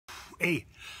Hey,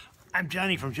 I'm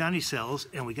Johnny from Johnny-Sells,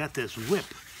 and we got this whip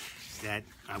that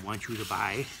I want you to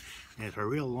buy. And it's a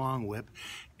real long whip,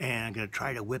 and I'm going to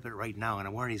try to whip it right now. And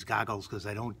I'm wearing these goggles because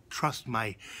I don't trust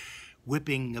my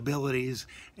whipping abilities,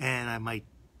 and I might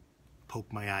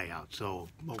poke my eye out. So,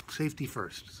 well, safety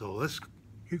first. So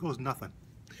here goes nothing.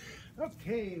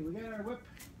 Okay, we got our whip.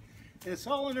 It's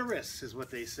all in the wrists, is what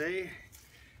they say.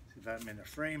 See if I'm in the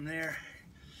frame there.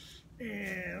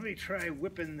 And let me try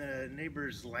whipping the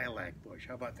neighbor's lilac bush.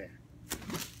 How about that?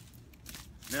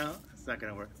 No, it's not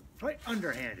gonna work. Try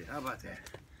underhanded. How about that?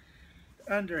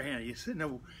 Underhanded. You sit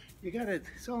in you got it.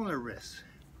 It's all in the wrists.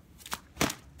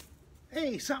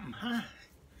 Hey, something, huh?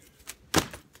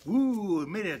 Ooh, it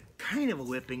made a kind of a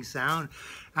whipping sound.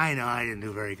 I know I didn't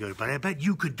do very good, but I bet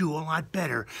you could do a lot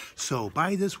better. So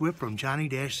buy this whip from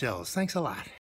Johnny-Sells. Thanks a lot.